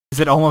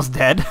it almost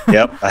dead?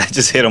 Yep, I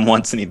just hit him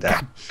once and he died.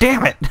 God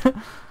damn it!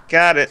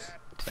 Got it.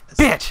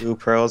 Bitch! 2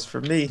 pearls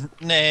for me.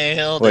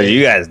 Nailed What it. are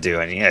you guys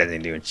doing? You guys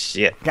ain't doing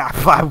shit. God,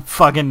 I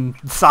fucking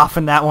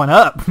softened that one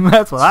up.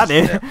 That's what I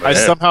did. I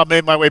somehow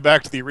made my way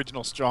back to the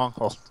original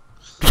stronghold.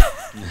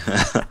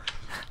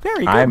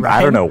 Very good, I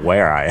Ryan. don't know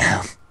where I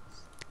am.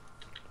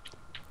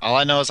 All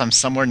I know is I'm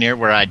somewhere near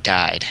where I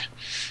died.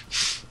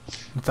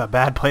 It's a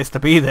bad place to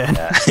be then.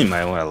 Yeah, you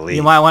might want to leave.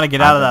 You might want to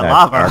get out of that I'm in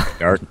lava.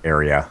 dark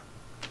area.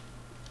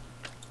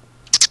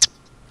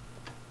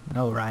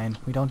 No, Ryan,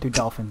 we don't do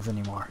dolphins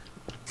anymore.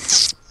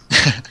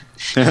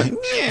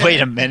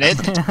 Wait a minute.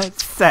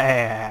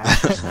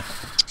 Sad.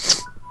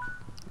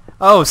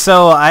 Oh,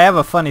 so I have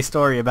a funny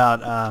story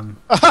about.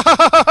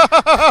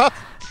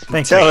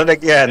 Thank you. Tell it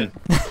again.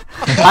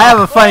 I have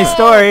a funny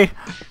story.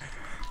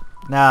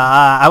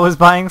 Now, I was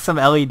buying some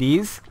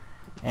LEDs,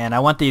 and I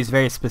want these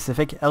very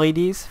specific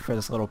LEDs for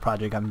this little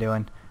project I'm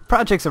doing.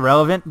 Project's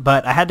irrelevant,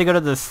 but I had to go to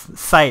this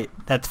site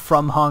that's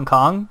from Hong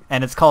Kong,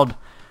 and it's called,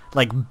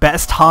 like,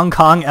 Best Hong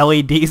Kong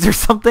LEDs or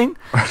something.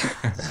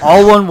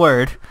 All one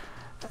word.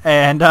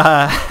 And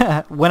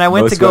when I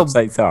went Most to go...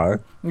 websites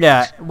are.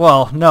 Yeah,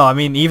 well, no, I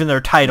mean, even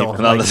their title.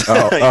 Even on Like,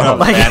 the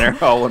like- banner,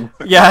 all one.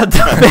 yeah,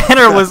 the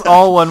banner was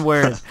all one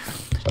word.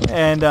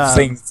 And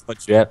Seems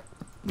legit.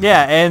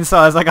 yeah, and so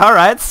I was like, all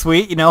right,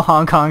 sweet,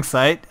 Hong Kong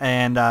site.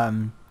 And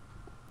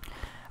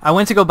I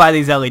went to go buy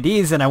these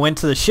LEDs, and I went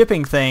to the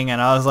shipping thing, and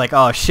I was like,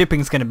 oh,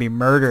 shipping's going to be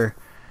murder.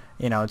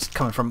 It's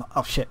coming from,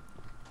 oh, shit.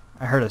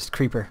 I heard a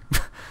creeper.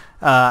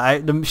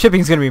 The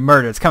shipping's going to be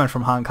murder. It's coming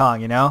from Hong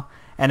Kong,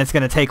 and it's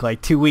going to take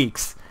like 2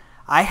 weeks.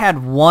 I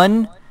had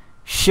one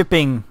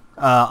shipping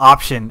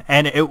option,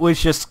 and it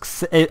was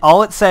just,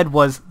 all it said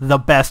was the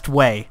best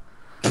way.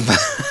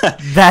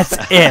 That's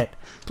it.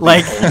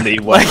 Like,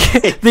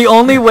 the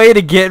only way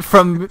to get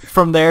from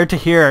there to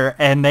here,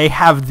 and they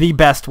have the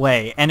best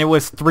way, and it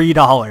was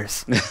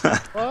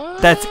 $3.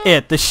 That's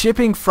it. The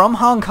shipping from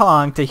Hong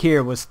Kong to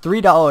here was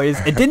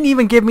 $3. It didn't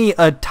even give me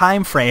a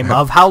time frame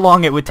of how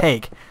long it would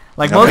take.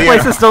 Like, most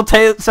places still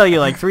tell you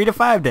like 3 to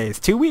 5 days,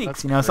 2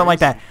 weeks, something like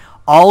that.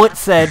 All it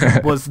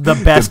said was the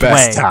best,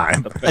 way,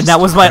 time. and that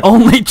was my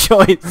only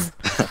choice.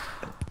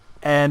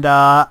 And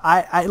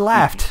I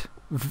laughed.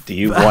 Do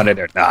you want it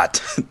or not?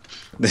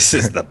 This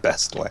is the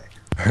best way.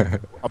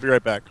 I'll be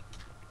right back.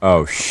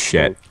 Oh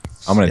shit.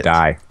 I'm gonna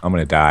die. I'm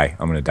gonna die.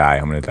 I'm gonna die.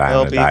 I'm gonna die. I'm You'll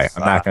gonna be die.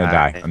 I'm not gonna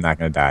die. fine. I'm not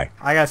gonna die.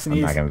 I got I'm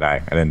sneezed. not gonna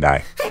die. I didn't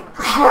die.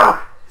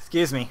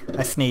 Excuse me.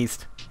 I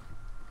sneezed.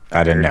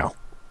 I didn't know.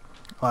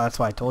 Well, that's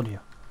why I told you.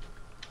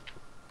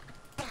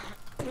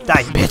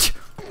 Die, bitch.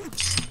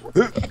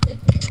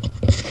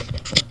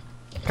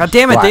 God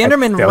damn it, Why? the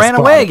Enderman They'll ran spawn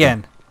away again.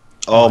 again.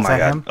 Oh Is my that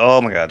god. him?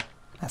 Oh my god.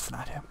 That's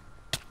not him.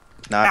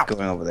 Not Ow.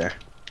 going over there.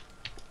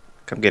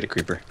 Come get it,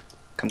 creeper.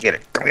 Come get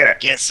it. Come get it.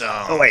 Get some.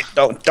 Oh wait,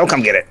 don't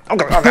come get it. Oh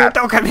god.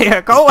 Don't come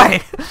here. Go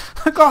away.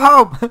 Go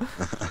home.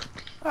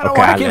 I don't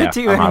want to give it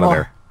to you I'm out of anymore.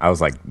 there. I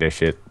was like, this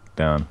shit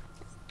done.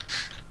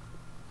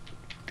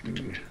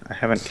 I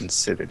haven't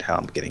considered how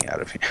I'm getting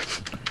out of here.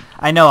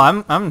 I know.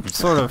 I'm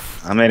sort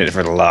of. I'm in it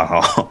for the long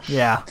haul.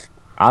 Yeah.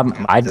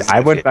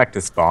 I went back to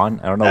spawn.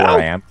 I don't know where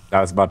I am.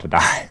 I was about to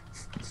die.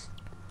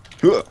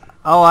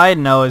 All I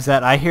know is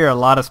that I hear a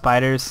lot of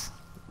spiders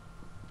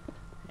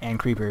and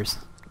creepers.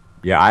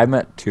 Yeah, I'm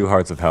at 2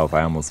 hearts of health.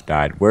 I almost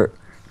died. Where?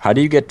 How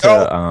do you get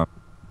to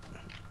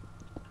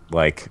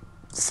like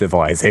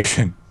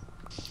civilization?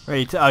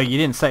 Wait, oh, you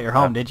didn't set your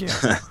home, did you?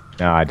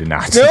 No, I did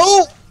not.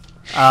 No.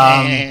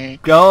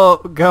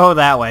 Go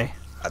that way.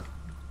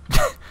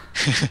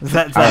 Does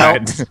that All help?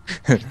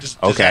 right. Does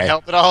Okay. that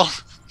help at all?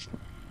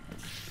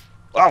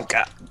 Oh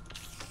god.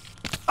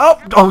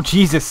 Oh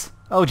Jesus!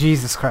 Oh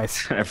Jesus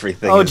Christ!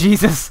 Everything. Oh is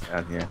Jesus!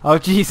 down here. Oh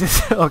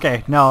Jesus!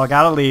 Okay, no, I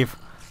gotta leave.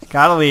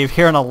 Gotta leave.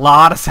 Hearing a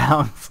lot of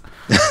sounds.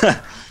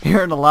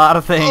 Hearing a lot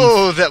of things.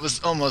 Oh, that was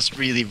almost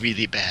really,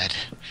 really bad.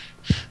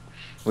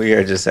 We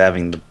are just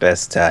having the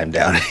best time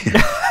down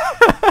here.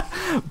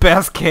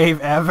 Best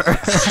cave ever.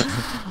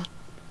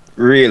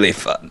 Really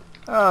fun.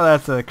 Oh,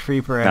 that's a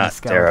creeper and a Not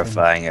skeleton.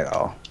 terrifying at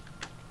all.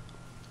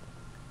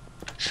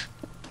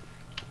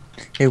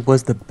 It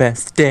was the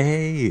best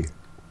day.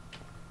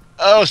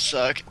 Oh,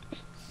 suck.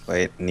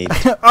 Wait, need.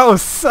 Oh,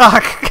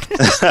 suck!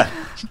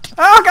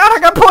 Oh God, I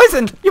got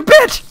poisoned! You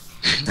bitch!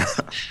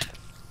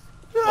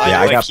 Why Yeah,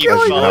 do I I got keep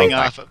poisoned. falling Oh,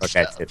 off of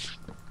okay, stuff?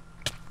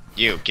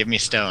 You, give me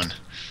stone.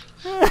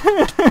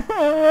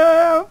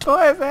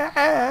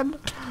 Poisoned!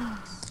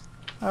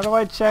 How do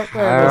I check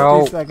there?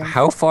 There's 2 seconds.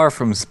 How far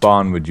from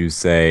spawn would you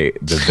say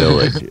the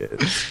village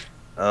is?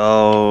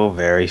 Oh,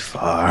 very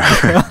far.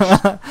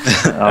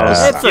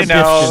 It's a You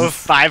know, distance.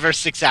 5 or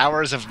 6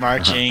 hours of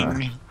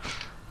marching.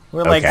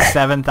 We're like Okay.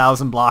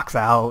 7,000 blocks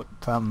out.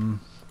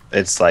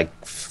 It's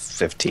like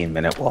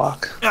 15-minute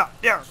walk. Yeah.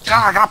 Oh,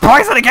 I got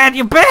poisoned again,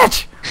 you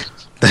bitch!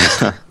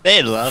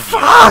 They love you.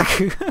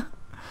 Fuck!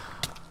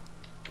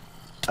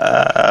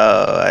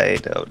 I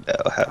don't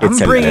know how. It's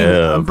I'm a bringing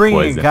love a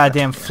poison.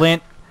 goddamn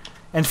flint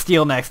and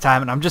steel next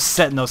time, and I'm just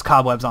setting those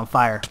cobwebs on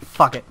fire.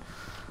 Fuck it.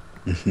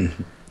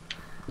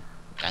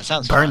 That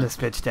sounds Burn fun. this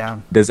bitch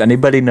down. Does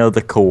anybody know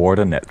the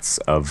coordinates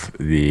of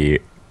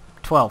the...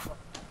 12.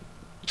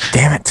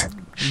 Damn it.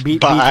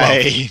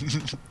 Bye.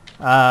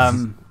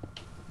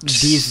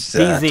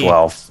 DZ.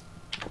 12.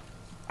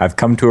 I've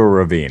come to a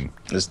ravine.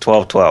 It's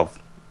 12-12.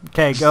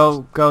 Okay,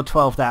 go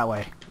 12 that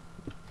way.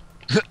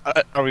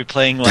 Are we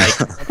playing like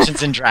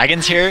Dungeons and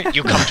Dragons here?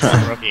 You come to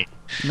a rookie.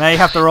 Now you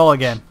have to roll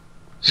again.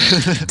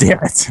 Damn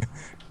it.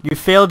 You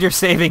failed your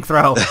saving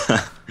throw.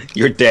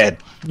 You're dead.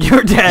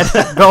 You're dead.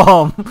 Go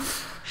home.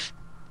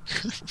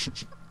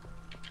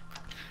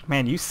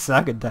 Man, you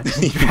suck at Dungeons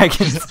and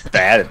Dragons.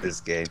 Bad at this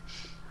game.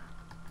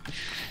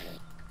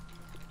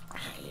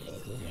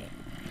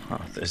 Oh,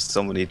 there's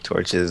so many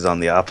torches on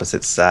the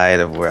opposite side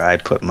of where I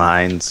put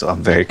mine, so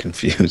I'm very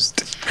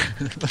confused.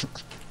 There's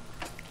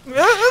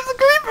a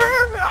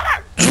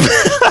creeper!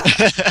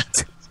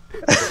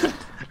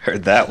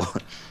 Heard that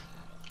one.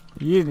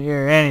 You didn't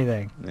hear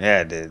anything. Yeah,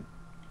 I did.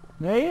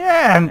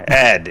 Yeah.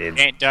 Yeah, I did.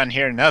 Ain't done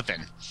here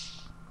nothing.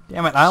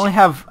 Damn it! I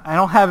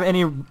don't have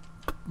any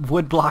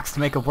wood blocks to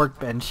make a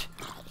workbench.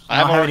 I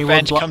have don't a have any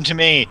workbench. wood Come to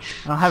me.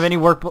 I don't have any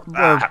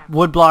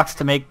wood blocks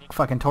to make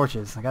fucking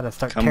torches. I gotta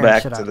start Come tearing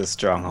back shit to up. the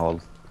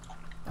stronghold.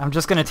 I'm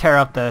just gonna tear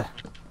up the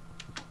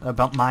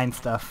mine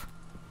stuff.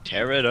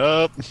 Tear it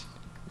up.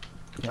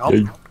 Yup.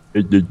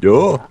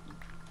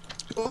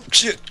 Oh,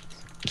 shit.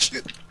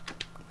 Shit.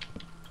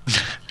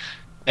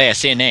 Hey, I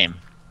see a name.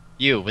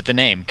 You with the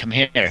name. Come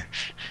here.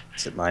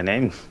 Is it my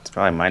name? It's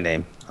probably my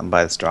name. I'm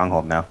by the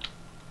stronghold now.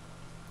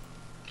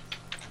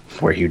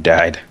 Where you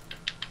died.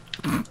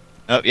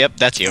 Oh, yep,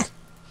 that's you.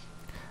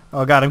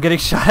 Oh god, I'm getting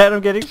shot at.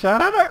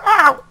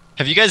 Ow!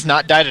 Have you guys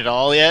not died at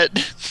all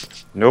yet?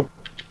 Nope.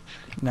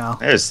 No.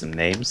 There's some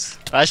names.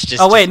 That's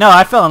just. Oh wait, no,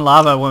 I fell in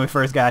lava when we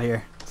first got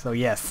here. So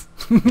yes.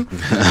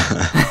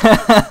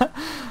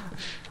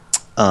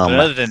 But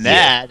other than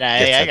yeah, that,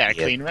 I that's got a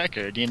okay. clean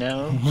record, you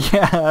know?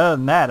 Yeah, other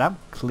than that, I'm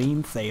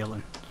clean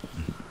sailing.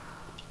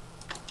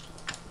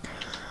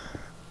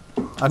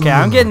 Okay,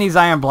 I'm getting these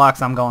iron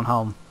blocks. I'm going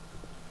home.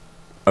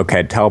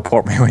 Okay,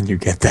 teleport me when you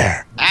get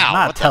there. Ow! I'm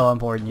not what the-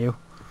 teleporting you.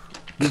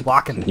 You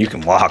walking. You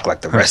can walk like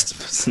the rest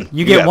of us.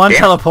 You get got one damage.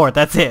 teleport.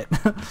 That's it.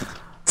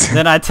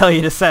 Then I tell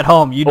you to set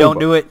home. You don't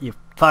do it. You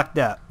fucked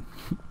up.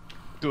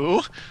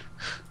 Goo?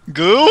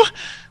 Goo?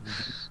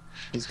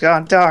 He's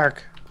gone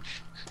dark.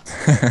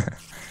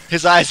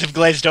 His eyes have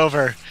glazed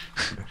over.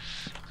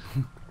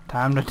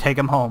 Time to take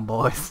him home,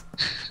 boys.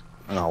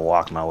 I'm gonna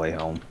walk my way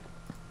home.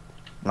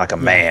 Like a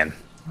man.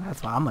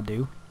 That's what I'm gonna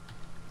do.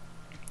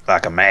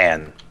 Like a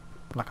man.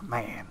 Like a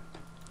man.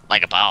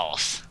 Like a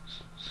boss.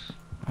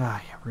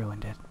 Ah, you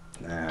ruined it.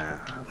 Nah.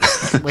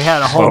 We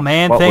had a whole What-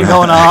 man what thing was-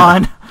 going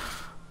on.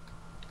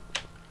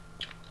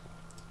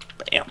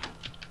 Bam.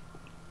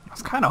 I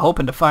was kind of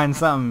hoping to find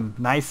something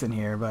nice in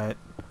here, but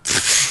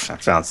I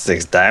found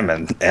 6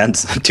 diamond and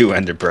 2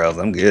 ender pearls.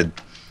 I'm good.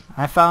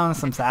 I found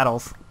some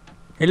saddles.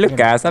 Hey, look,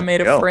 guys, I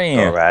made a Go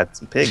friend. ride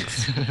some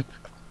pigs.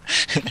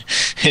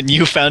 And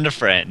you found a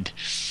friend.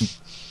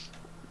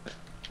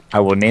 I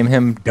will name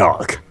him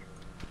Dog.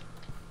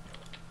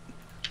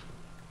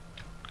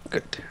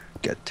 Good.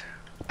 Good.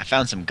 I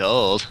found some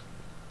gold.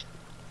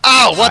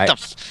 Oh, what the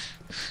f-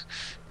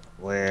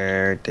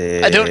 Where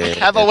did... I don't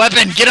have a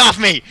weapon! Get off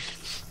me!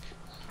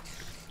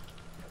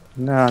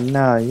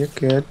 No, you're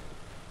good.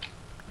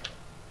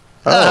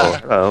 Oh,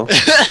 hello.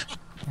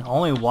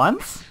 Only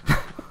once?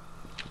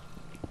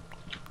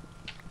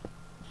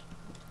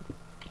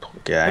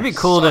 Okay. It'd be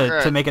cool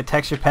Sucker. to make a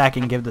texture pack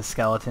and give the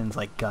skeletons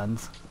like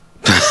guns.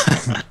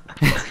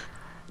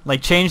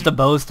 Like change the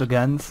bows to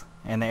guns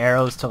and the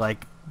arrows to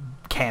like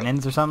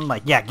cannons or something.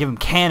 Like yeah, give them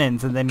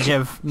cannons and then make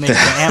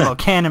the ammo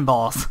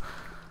cannonballs.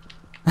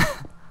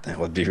 That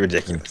would be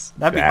ridiculous.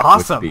 That'd be That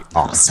awesome. would be I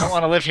awesome. don't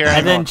want to live here And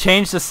anymore. then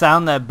change the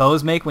sound that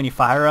bows make when you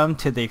fire them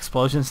to the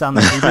explosion sound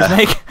that creepers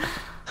make.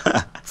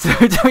 So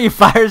every time you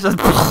fire, it's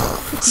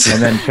just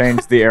And then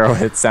change the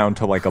arrowhead sound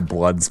to like a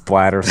blood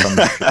splat or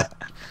something.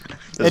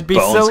 It'd be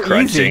Bones so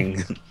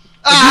crunching.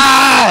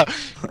 Ah!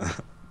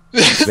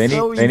 They need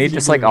So they need easy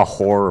just to like do. a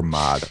horror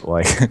mod.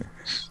 Like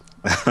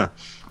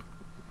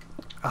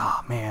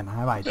oh man,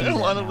 I might do I don't that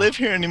want to now. live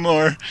here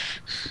anymore.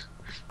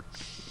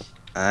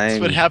 That's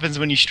I'm... what happens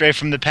when you stray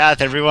from the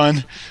path,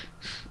 everyone.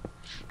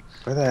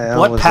 Where the hell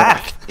What was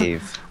path? that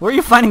cave? Where are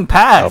you finding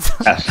paths?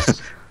 Oh,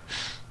 path.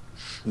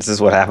 This is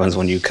what happens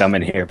when you come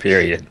in here,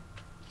 period.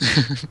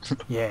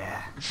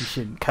 Yeah, you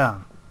shouldn't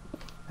come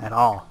at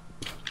all.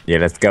 yeah,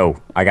 let's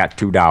go. I got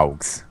 2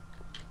 dogs.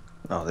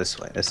 Oh, this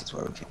way. This is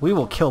where we came. We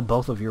will kill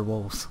both of your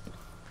wolves.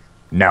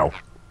 No,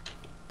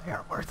 They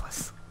are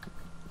worthless.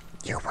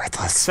 you're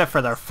worthless. Except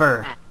for their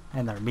fur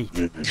and their meat.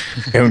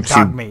 Don't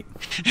Dog you meat.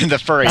 The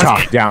furry.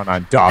 talk down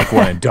on dog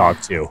 1 and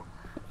dog 2.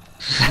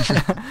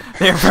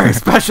 They're very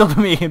special to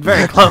me and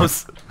very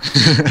close.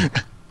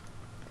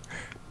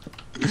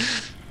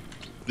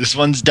 This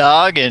one's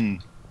dog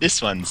and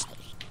this one's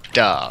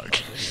dog.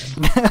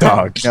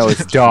 Dog. No,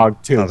 it's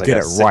dog 2. Sounds like Get a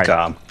it right.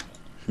 sitcom.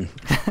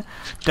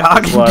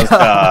 Dog This and one's dog.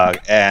 dog,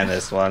 and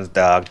this one's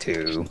dog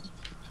too.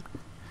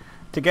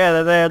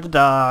 Together they're the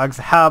dogs.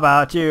 How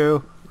about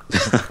you?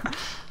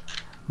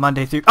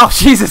 Monday through... Oh,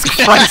 Jesus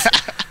Christ!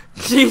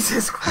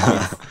 Jesus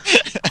Christ!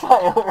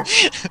 Tyler,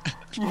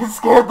 you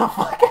scared the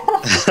fuck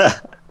out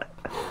of me.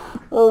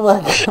 Oh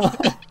my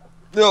god.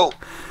 No.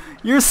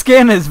 Your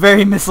skin is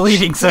very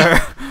misleading, sir.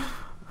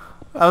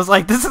 I was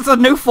like, this is a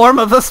new form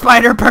of the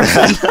spider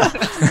person.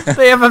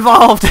 They have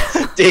evolved.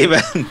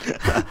 Demon.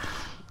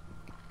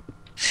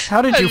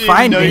 How did you I didn't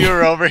find even know me? you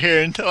were over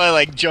here until I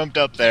like jumped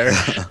up there.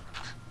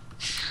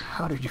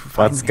 How did you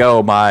find Let's me?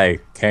 go, my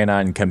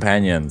canine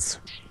companions.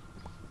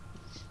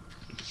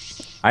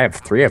 I have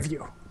 3 of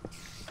you.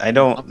 I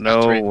don't That's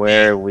know right.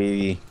 where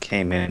we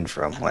came in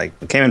from. Like,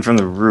 we came in from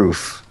the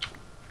roof.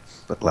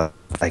 But,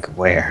 like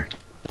where?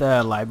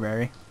 The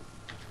library.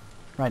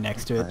 Right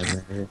next to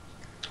it.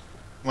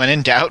 When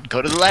in doubt,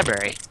 go to the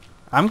library.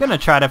 I'm gonna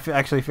try to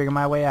actually figure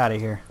my way out of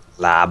here.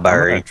 I'm gonna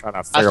Library. try to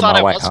I figure thought my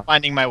I way was out.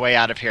 finding my way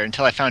out of here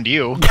until I found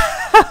you.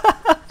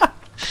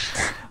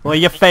 Well,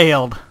 you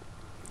failed.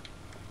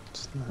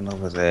 And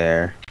over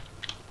there.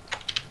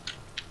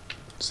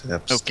 Oh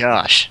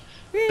gosh.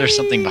 There's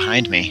something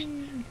behind me.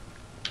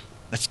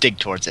 Let's dig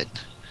towards it.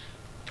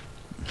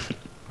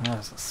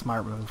 That's a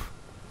smart move.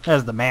 That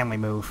is the manly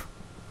move.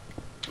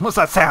 What's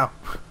that sound?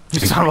 You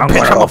son of a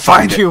bitch, I'm gonna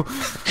find you!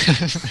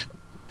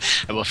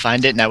 I will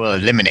find it and I will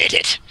eliminate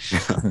it.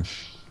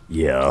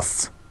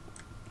 Yes.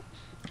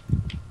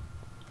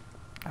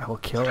 I will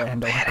kill it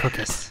and or cook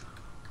it.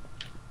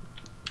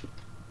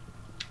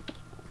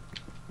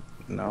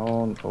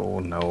 No.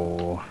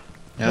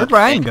 Where'd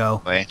Ryan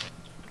go? Wait.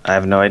 I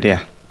have no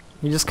idea.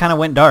 He just kind of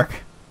went dark.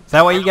 Is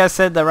that why you guys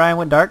said that Ryan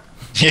went dark?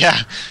 Yeah.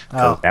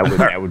 Oh,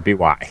 That would be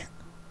why.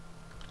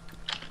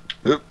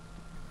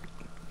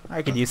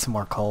 I could use some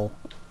more coal.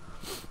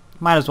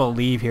 Might as well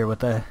leave here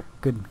with a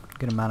good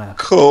amount of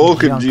Cole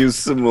could junk. use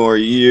some more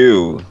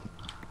you.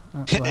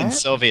 In What?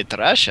 Soviet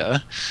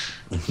Russia.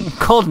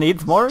 Coal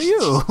needs more of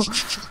you.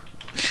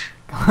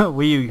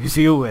 We use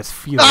you as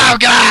fuel. Oh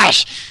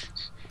gosh!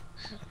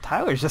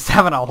 Tyler's just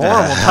having a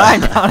horrible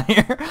time down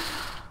here.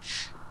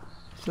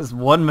 It's just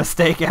one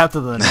mistake after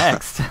the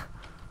next.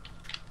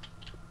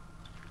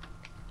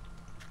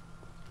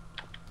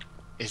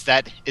 Is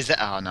that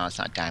oh no, it's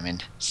not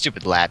diamond.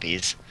 Stupid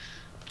lappies.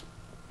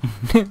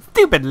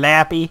 Stupid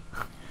Lappy.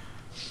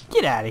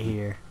 Get out of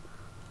here.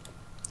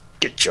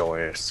 Get your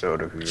ass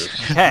out of here.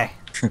 Okay.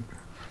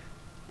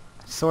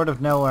 Sort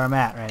of know where I'm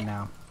at right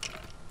now.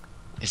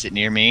 Is it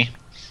near me?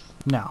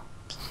 No.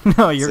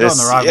 No, you're going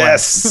the wrong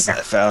Yes, way.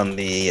 I found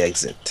the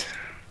exit.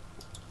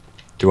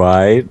 Do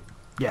I?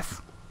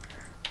 Yes.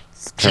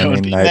 It's Don't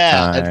turning be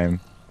mad. nighttime.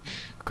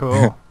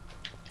 Cool.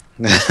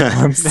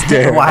 I'm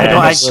scared. Why do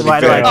I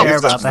care care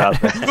about that?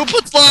 Who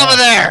puts lava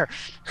there?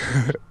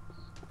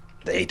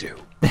 They do.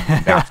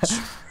 Ouch.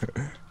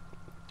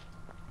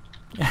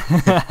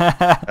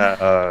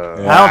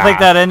 I don't think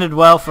that ended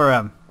well for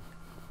him.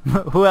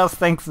 Who else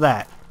thinks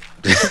that?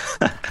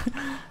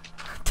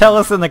 Tell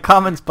us in the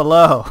comments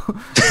below.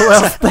 Who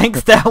else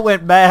thinks that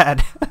went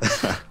bad?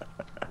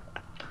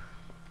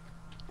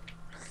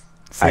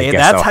 I See, guess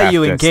that's I'll how have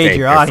you to engage stay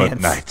your here for the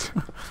audience. night.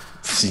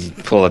 You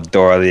pull a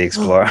Dora the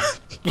Explorer.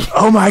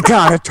 Oh my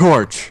god, a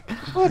torch!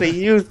 What do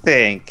you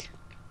think?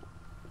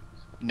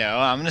 No,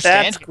 I'm gonna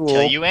That's stand cool.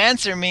 here till you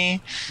answer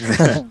me.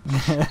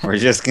 We're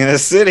just gonna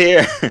sit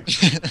here.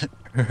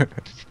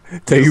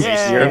 Till you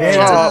Yeah. your Yeah.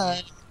 job.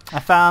 I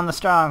found the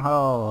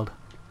stronghold.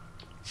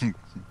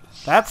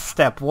 That's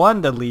step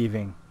 1 to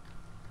leaving.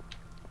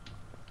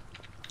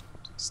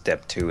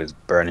 Step 2 is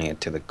burning it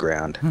to the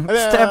ground. Come in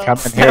here, Step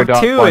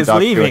dog 2 one, is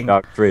dog 2, leaving. and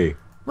dog 3.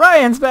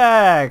 Ryan's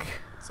back.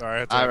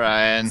 Sorry. Hi,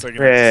 Ryan.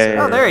 Hey.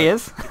 Oh, there he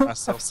is.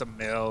 Myself some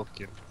milk.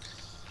 And...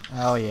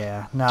 Oh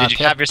yeah. No, Did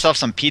you have yourself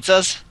some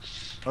pizzas?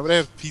 Why would I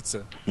have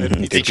pizza? I had Mhm.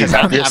 pizza. Did you Because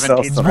I'm have having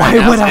yourself pizza some- right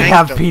Why now. would I It's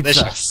have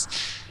delicious.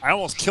 I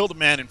almost killed a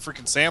man in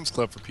freaking Sam's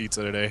Club for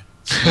pizza today.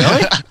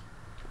 Really?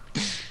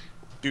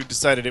 Dude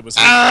decided it was.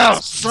 Oh,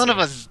 son of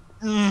a.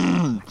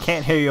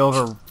 Can't hear you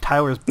over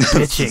Tyler's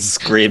bitching.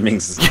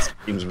 Screams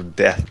of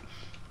death.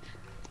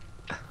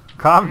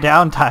 Calm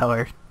down,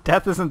 Tyler.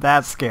 Death isn't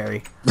that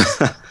scary.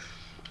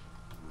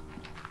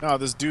 No,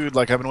 this dude,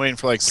 like, I've been waiting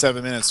for like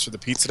 7 minutes for the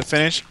pizza to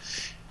finish.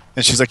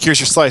 And she's like, here's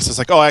your slice. I was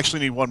like, oh, I actually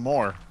need one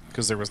more.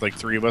 Because there was like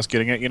 3 of us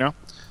getting it, you know?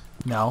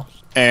 No.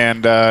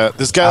 And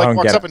this guy I like don't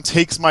walks get up it. and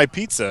takes my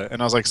pizza.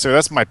 And I was like, sir,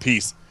 that's my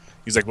piece.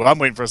 He's like, well, I'm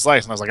waiting for a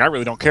slice. And I was like, I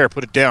really don't care.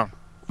 Put it down.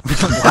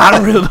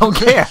 I really don't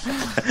care.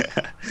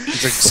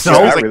 He's like, So?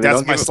 I was I like, really that's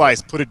don't my give a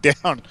slice. Put it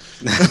down.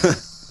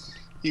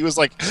 He was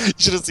like, you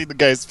should have seen the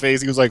guy's face.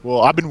 He was like,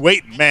 well, I've been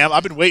waiting, ma'am.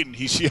 I've been waiting.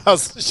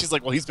 She's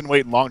like, well, he's been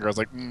waiting longer. I was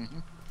like, mm-hmm.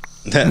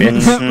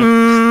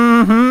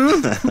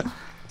 Mm-hmm.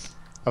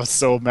 I was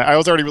so mad. I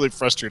was already really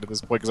frustrated at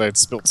this point because I had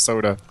spilt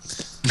soda.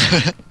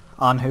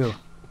 On who?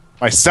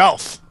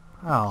 Myself.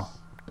 Oh.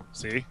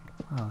 See?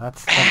 Oh,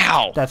 that's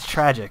Ow! that's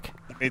tragic.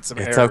 He made some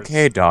It's errors.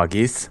 okay,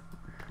 doggies.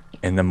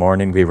 In the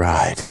morning we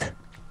ride.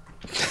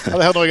 How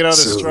the hell do I get out of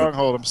this So-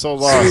 stronghold? I'm so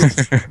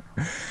lost.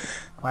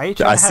 Why are you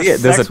trying I to have see it.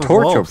 There's a sex with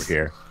torch wolves? over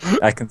here.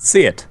 I can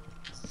see it.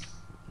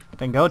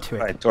 Then go to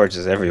Right, it.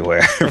 torches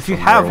everywhere. If you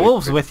have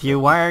wolves with you,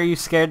 why are you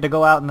scared to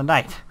go out in the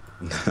night?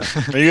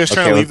 Are you guys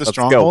trying to leave the let's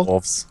go, stronghold?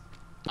 wolves.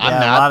 I'm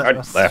yeah,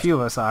 not. a few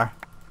of us are.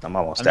 I'm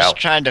almost I'm just out.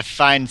 trying to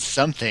find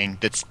something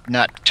that's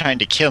not trying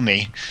to kill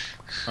me.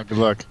 Oh, good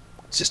luck.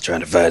 Just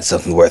trying to find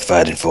something worth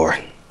fighting for.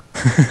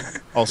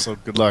 Also,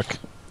 good luck.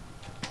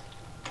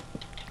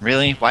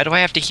 Really? Why do I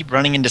have to keep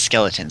running into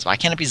skeletons? Why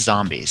can't it be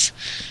zombies?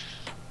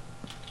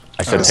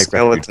 I shall take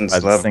skeletons refuge by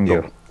the love single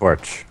you.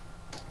 torch.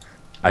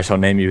 I shall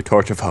name you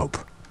Torch of Hope.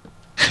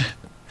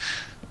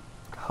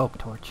 Hope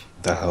torch.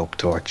 The hope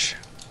torch.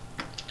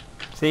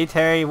 See,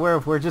 Terry,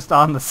 we're just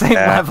on the same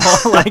Yeah.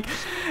 level. Like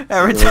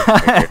every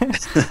time,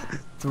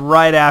 it's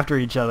right after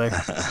each other.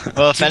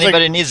 Well, if Seems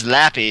anybody needs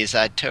lappies,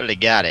 I totally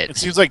got It it.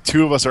 seems like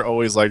two of us are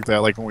always like that.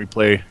 Like when we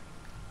play,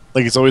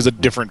 like it's always a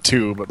different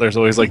two, but there's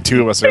always like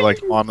two of us are like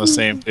on the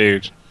same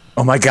page.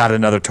 Oh my god,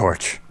 another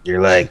torch.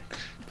 You're like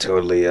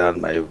totally on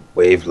my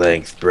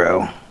wavelength,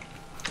 bro.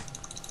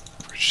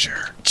 For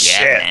sure.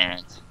 Yeah,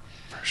 man.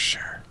 For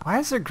sure. Why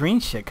is there green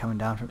shit coming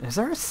down from? Is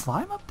there a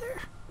slime up there?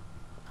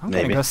 I'm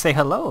gonna Maybe. go say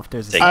hello if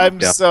there's a. Take- Slime. I'm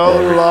Yep. so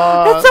It's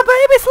lost. a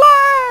baby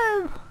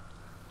slime.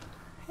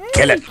 Hey,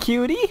 Kill it.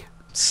 cutie. He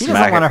Smack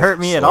doesn't want to it hurt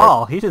with me a at sword.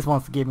 all. He just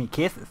wants to give me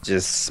kisses.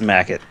 Just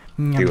smack it.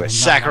 Nom, Do nom, it. nom,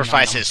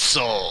 Sacrifice nom, his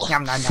soul.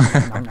 nom, nom,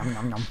 nom, nom, nom,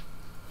 nom, nom.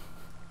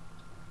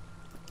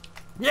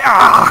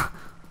 Yeah.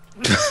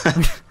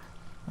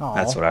 Oh,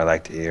 That's what I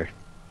like to hear.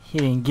 he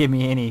didn't give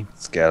me any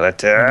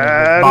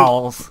Skeleton.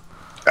 balls.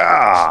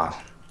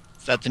 Ah.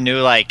 Is that the new,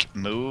 like,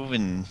 move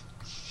and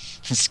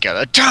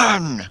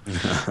skeleton?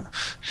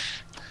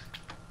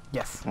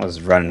 Yes. I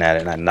was running at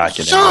it and I knocked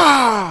it in.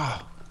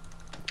 Ah!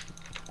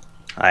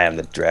 I am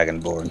the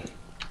Dragonborn.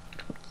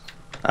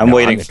 I'm No,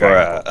 waiting I'm the for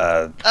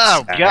a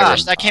Oh Skyrim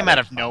gosh, that came mod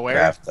out of in nowhere.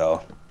 Minecraft,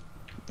 though.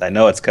 I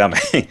know it's coming.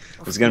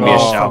 There's gonna be a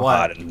Oh, shop for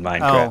what? mod in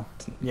Minecraft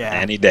Oh, yeah.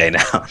 any day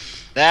now.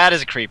 That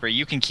is a creeper.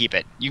 You can keep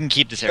it. You can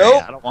keep this area.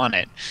 Nope. I don't want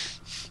it.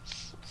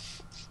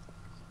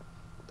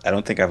 I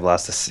don't think I've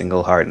lost a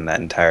single heart in that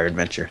entire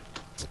adventure.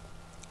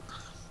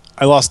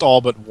 I lost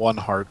all but one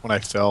heart when I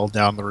fell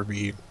down the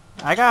ravine.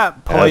 I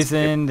got That's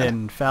poisoned good.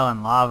 and fell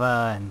in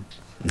lava, and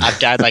I've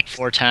died like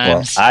 4 Well,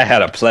 times. I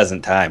had a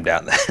pleasant time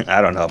down there. I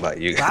don't know about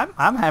you.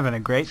 I'm having a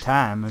great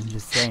time. I'm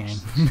just saying.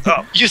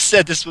 You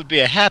said this would be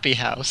a happy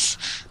house.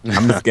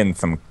 I'm just getting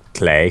some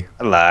clay.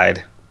 I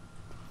lied.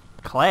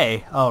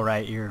 Clay. Oh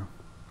right, you're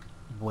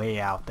way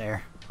out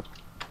there.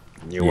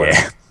 You were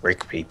Yeah.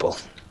 brick people.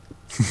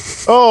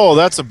 Oh,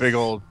 that's a big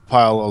old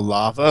pile of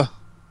lava.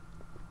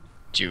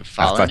 Did you I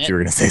follow thought it? you were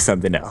gonna say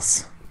something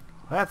else.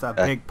 That's a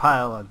big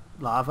pile of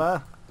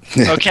lava.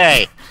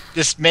 Okay,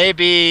 this may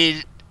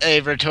be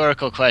a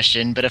rhetorical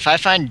question, but if I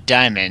find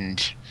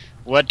diamond,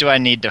 what do I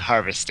need to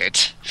harvest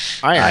it?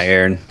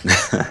 Iron.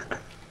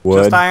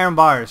 Wood. Just iron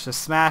bars.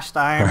 Just smash the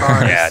iron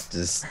bars. Yeah,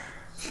 just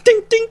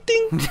ding ding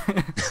ding.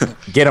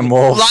 Get him,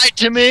 wolf. Lie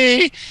to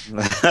me!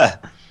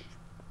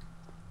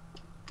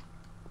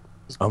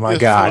 Oh my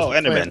god. Oh,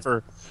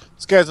 Enderman.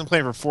 This guy's been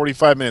playing for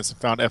 45 minutes and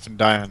found effing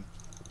diamond.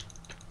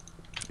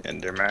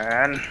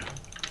 Enderman.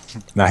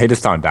 No, he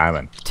just found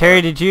diamond.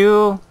 Terry, did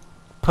you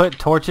put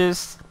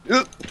torches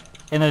Oop.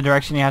 in the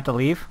direction you have to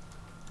leave?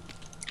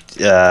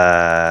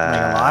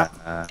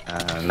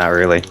 Not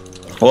really.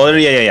 Well,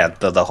 yeah.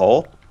 The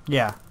hole.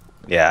 Yeah.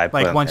 Yeah, I put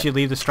Like them once there. you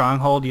leave the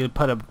stronghold, you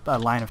put a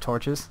line of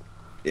torches.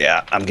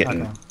 Yeah, I'm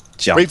getting Okay.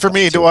 jumped. Wait for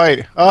me, onto.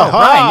 Dwight. Oh,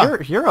 Aha!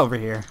 Ryan, you're over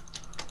here.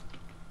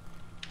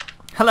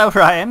 Hello,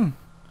 Ryan.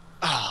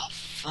 Oh,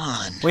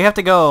 fun. We have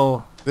to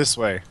go. This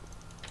way.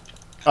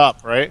 Up,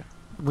 right?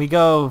 We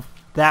go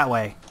that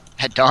way.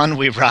 At dawn,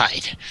 we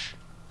ride.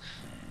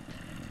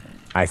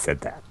 I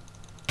said that.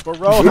 But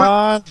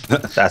Rohan!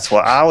 That's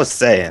what I was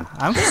saying.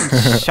 I'm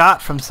getting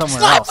shot from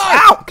somewhere else.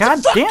 Ow! God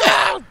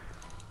damn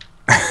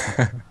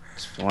it!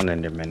 Just one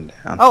Enderman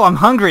down. Oh, I'm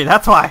hungry.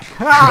 That's why.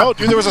 Oh,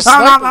 dude, there was a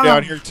sniper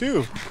down here,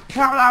 too.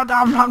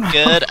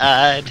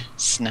 Good-eyed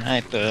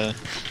sniper.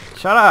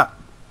 Shut up.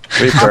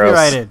 Pretty gross.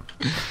 Copyrighted.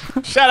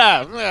 Shut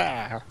up!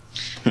 Ah.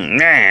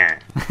 Nah.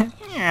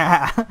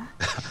 Yeah.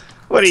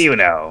 What do you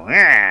know?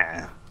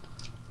 Nah.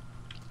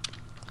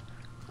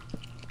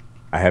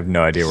 I have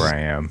no idea where I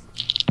am.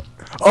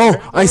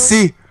 Oh, I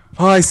see.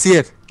 Oh, I see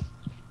it.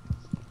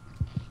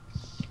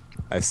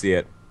 I see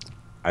it.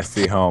 I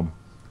see home.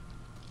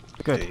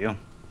 Do Good. you?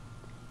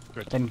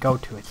 Then go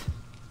to it.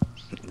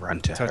 Run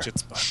to Touch her.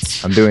 its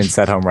butts. I'm doing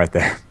set home right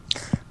there.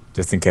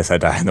 Just in case I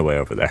die on the way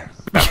over there.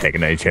 Not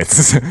taking any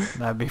chances.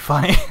 That'd be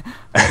funny.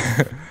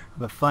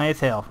 But funny as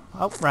hell.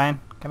 Oh, Ryan,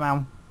 come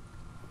on.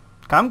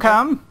 Come.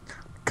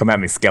 Come at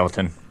me,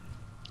 skeleton.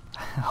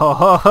 Ho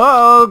ho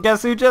ho!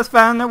 Guess who just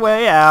found their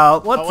way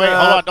out? What's Oh, wait,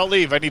 up? hold on. Don't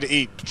leave. I need to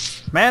eat.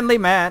 Manly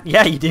man.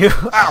 Yeah, you do.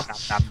 Ow.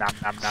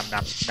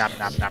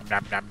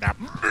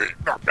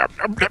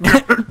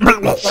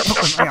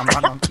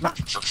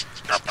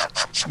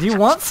 Do you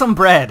want some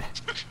bread?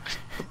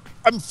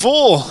 I'm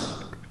full.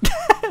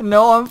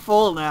 No, I'm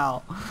full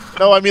now.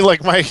 No, I mean,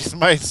 like, my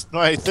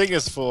thing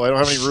is full. I don't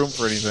have any room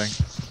for anything.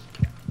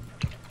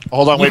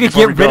 Hold on, You wait could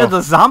before get we rid go. of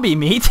the zombie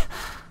meat.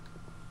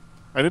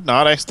 I did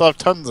not. I still have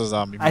tons of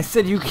zombie meat. I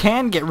said you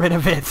can get rid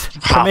of it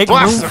to make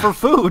room for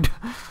food.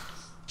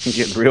 You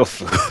get real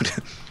food.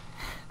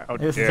 How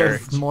dare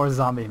There's you. more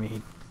zombie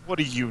meat. What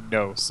do you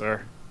know,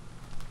 sir?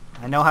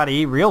 I know how to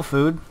eat real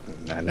food.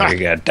 I know you're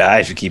gonna die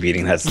if you keep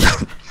eating that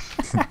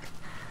stuff.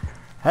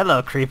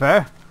 Hello,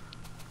 creeper.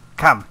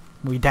 Come,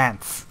 we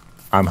dance.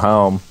 I'm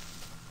home.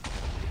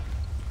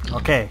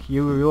 Okay,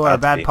 you are a About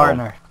to bad be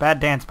partner. Bad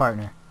dance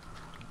partner.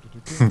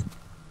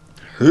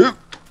 You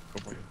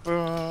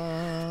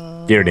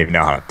don't even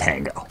know how to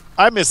tango.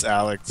 I miss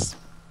Alex.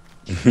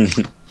 He's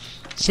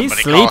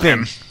Somebody call sleeping.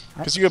 him.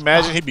 Could you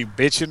imagine he'd be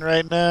bitching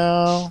right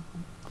now?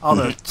 All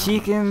the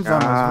chickens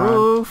on his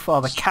roof,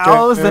 all the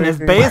cows in his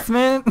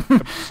basement.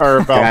 Or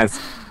about Guys,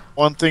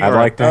 one thing I'd or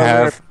like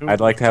to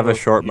another. have a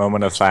short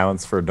moment of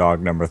silence for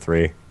dog number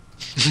 3.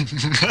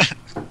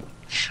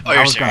 Oh,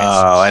 you're was serious.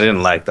 I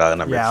didn't like dog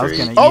number Yeah, I was 3.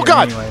 gonna eat Oh him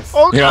god! anyways.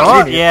 Oh Yeah.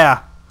 god! Oh,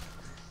 yeah.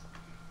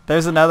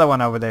 There's another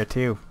one over there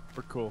too.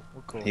 We're cool.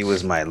 We're cool. He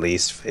was my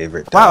least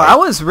favorite Wow, dog. I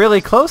was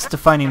really close to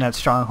finding that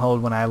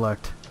stronghold when I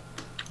looked.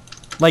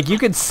 Like, you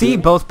could see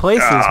both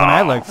places when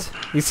I looked.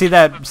 You see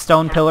that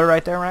stone pillar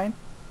right there, Ryan?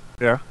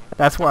 Yeah.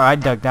 That's where I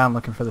dug down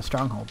looking for the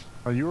stronghold.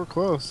 Oh, you were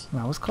close.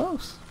 I was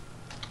close.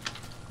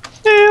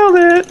 Nailed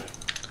it.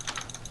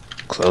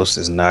 Close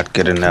is not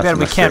good enough. Too bad I'm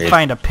we can't afraid.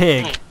 find a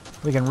pig.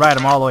 We can ride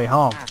him all the way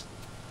home.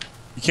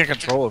 You can't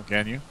control him,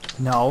 can you?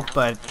 No,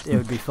 but it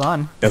would be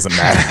fun. Doesn't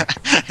matter.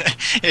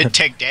 It'd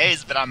take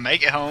days, but I'll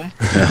make it home.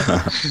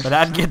 But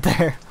I'd get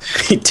there.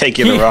 He'd take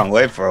you the wrong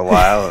way for a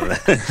while. And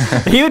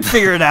then He would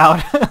figure it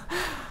out.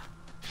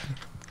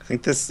 I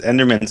think this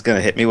Enderman's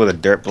gonna hit me with a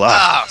dirt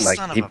block. Oh, like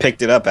son of he a-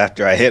 picked it up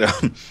after I hit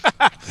him.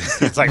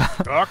 It's like,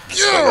 fuck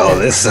you! Oh,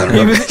 this son of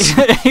he, a was,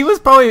 bitch. he was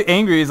probably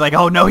angry. He's like,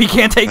 oh no, he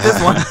can't take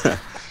this one.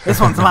 This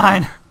one's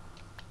mine.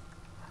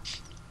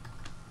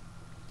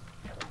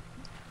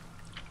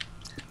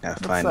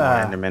 Gotta find uh,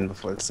 more Endermen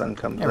before the sun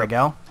comes There we up.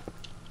 go.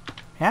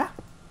 Yeah?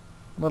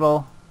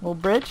 Little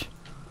bridge?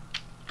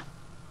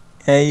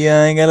 Hey,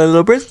 I got a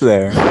little bridge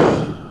there.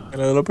 Got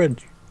a little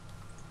bridge.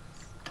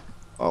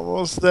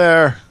 Almost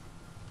there.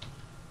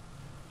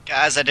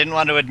 Guys, I didn't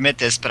want to admit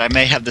this, but I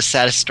may have the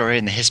saddest story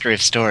in the history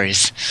of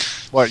stories.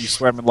 What, you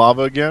swam in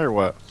lava again, or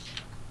what?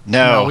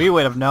 No, We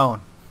would have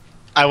known.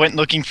 I went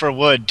looking for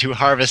wood to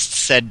harvest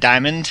said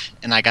diamond,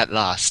 and I got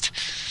lost.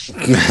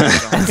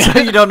 So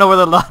you don't know where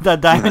the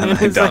diamond I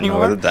is don't know anymore?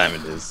 where the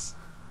diamond is.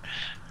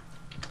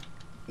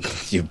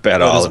 You bet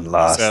That all is and a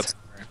lost. sad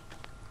story.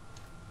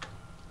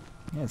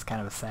 Yeah, it's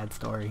kind of a sad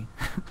story.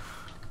 Am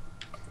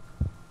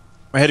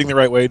I heading the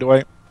right way,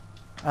 Dwight?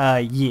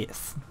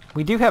 Yes.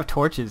 We do have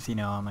torches,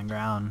 on the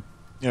ground.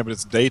 Yeah, but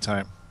it's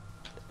daytime.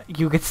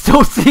 You could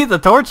still see the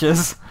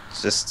torches.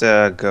 Just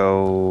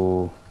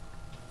go.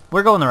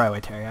 We're going the right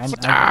way, Terry. I see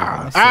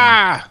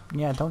 'em.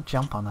 Yeah, don't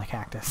jump on the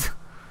cactus.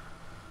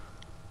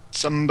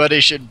 Somebody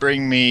should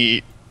bring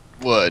me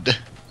wood.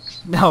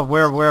 No,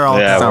 we're all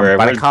Yeah, done. we're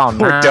Somebody call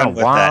done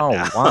with that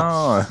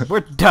 911. We're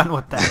done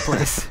with that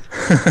place.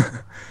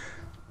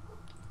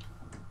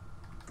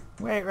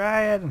 Wait,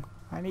 Ryan.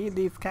 I need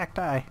these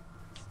cacti.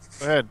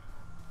 Go ahead.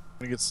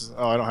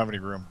 Oh, I don't have any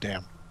room.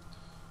 Damn.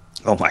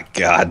 Oh my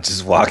god,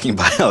 just walking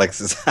by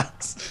Alex's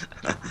house.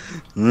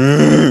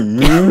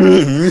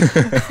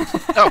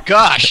 Oh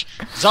gosh!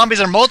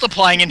 Zombies are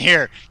multiplying in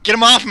here! Get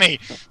them off me!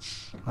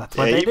 That's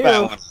what Yeah, they you might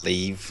do. want to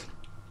leave.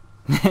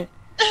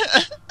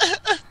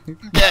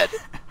 Dead.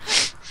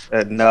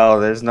 No,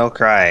 there's no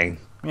crying.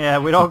 Yeah,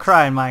 we don't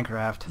cry in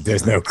Minecraft.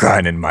 There's no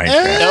crying in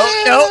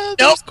Minecraft. Nope.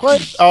 There's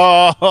quite...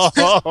 Oh.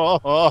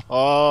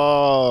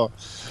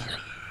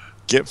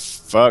 Get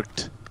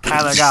fucked.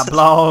 Tyler got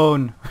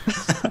blown.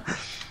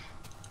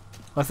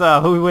 What's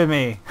up? Who with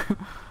me?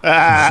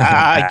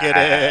 I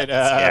get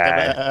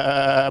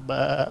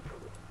it.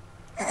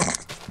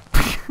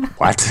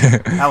 What?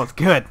 That was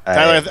good.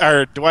 Tyler,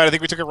 or Dwight, I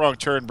think we took a wrong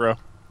turn, bro.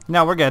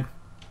 No, we're good.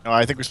 No,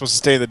 I think we're supposed to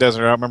stay in the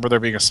desert. I remember there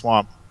being a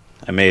swamp.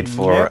 I made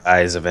 4 Yep.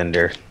 eyes of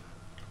Ender.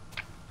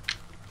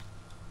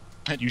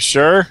 You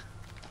sure?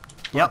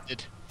 Yep.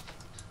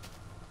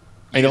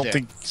 I You don't there.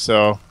 think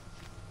so.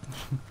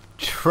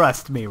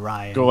 Trust me,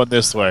 Ryan. Going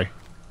this way.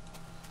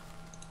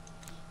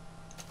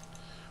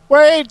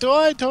 Wait,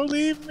 Dwight, don't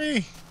leave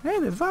me. Hey,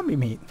 there's zombie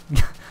meat.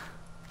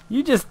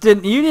 You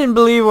didn't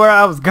believe where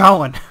I was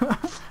going.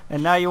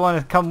 And now you want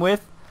to come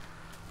with?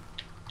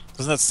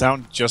 Doesn't that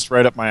sound just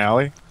right up my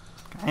alley?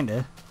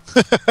 Kinda.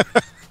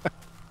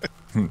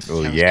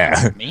 Oh,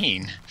 yeah.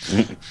 Mean.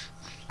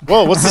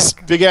 Whoa, what's this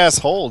big ass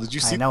hole? Did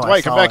you I see? know, I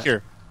Dwight, come saw back it.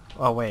 here.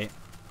 Oh, wait.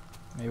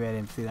 Maybe I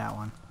didn't see that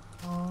one.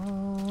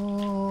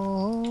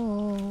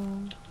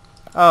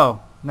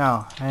 Oh,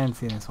 no. I didn't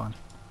see this one.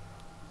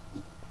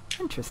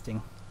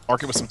 Interesting.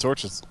 Mark it with some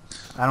torches.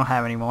 I don't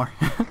have any more.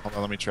 Hold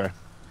on, let me try.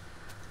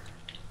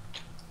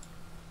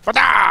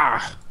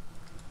 Ba-da!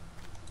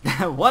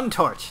 One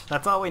torch.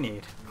 That's all we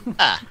need.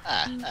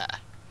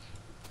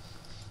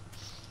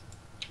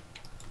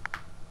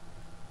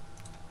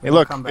 Hey,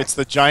 look, come back. it's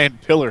the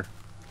giant pillar.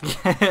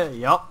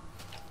 Yup.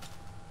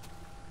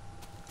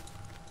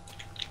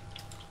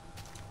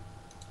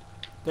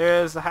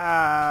 There's the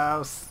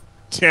house.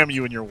 Damn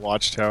you and your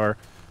watchtower.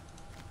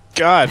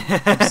 God.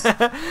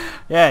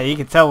 Yeah, you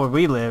can tell where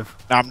we live.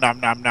 Nom nom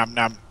nom nom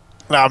nom.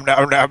 Nom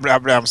nom nom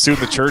nom nom. Soon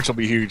the church will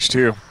be huge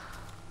too.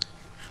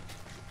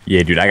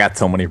 Yeah, dude, I got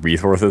so many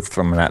resources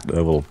from that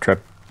little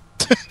trip.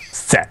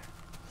 Set.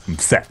 I'm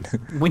set.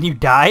 When you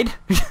died?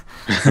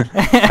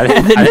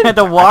 And then you had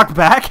to walk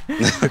back?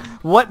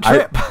 What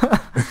trip?